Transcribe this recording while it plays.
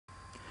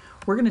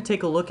we're going to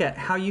take a look at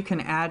how you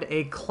can add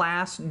a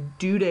class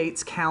due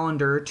dates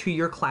calendar to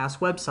your class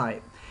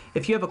website.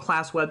 If you have a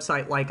class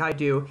website like I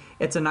do,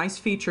 it's a nice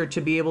feature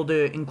to be able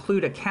to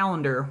include a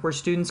calendar where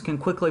students can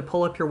quickly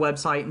pull up your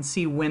website and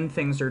see when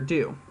things are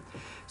due.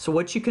 So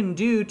what you can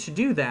do to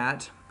do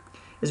that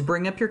is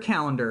bring up your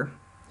calendar.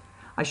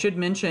 I should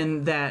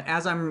mention that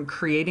as I'm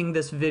creating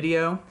this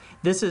video,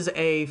 this is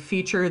a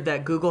feature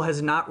that Google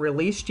has not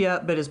released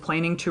yet, but is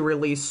planning to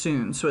release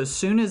soon. So as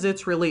soon as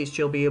it's released,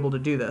 you'll be able to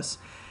do this.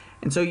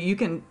 And so you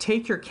can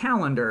take your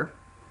calendar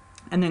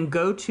and then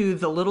go to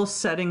the little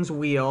settings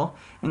wheel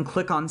and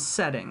click on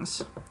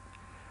settings.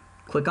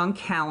 Click on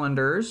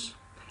calendars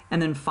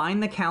and then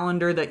find the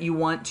calendar that you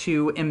want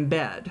to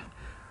embed.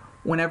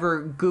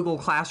 Whenever Google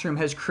Classroom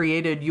has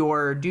created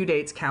your due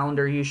dates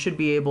calendar, you should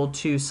be able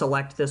to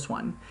select this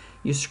one.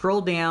 You scroll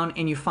down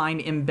and you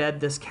find embed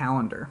this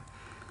calendar.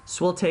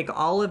 So we'll take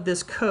all of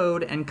this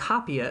code and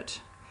copy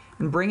it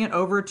and bring it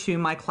over to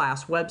my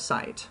class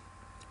website.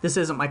 This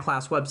isn't my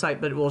class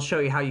website, but it will show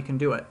you how you can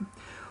do it.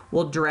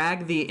 We'll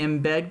drag the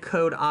embed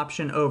code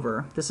option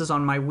over. This is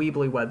on my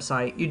Weebly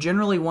website. You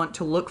generally want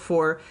to look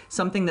for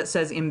something that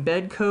says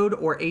embed code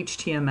or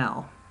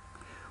HTML.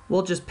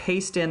 We'll just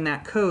paste in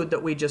that code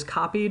that we just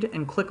copied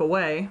and click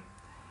away,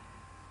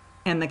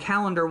 and the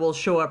calendar will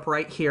show up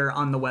right here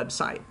on the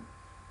website.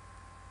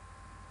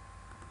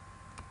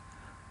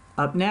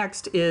 Up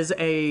next is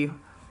a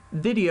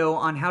video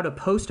on how to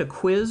post a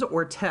quiz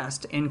or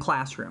test in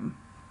Classroom.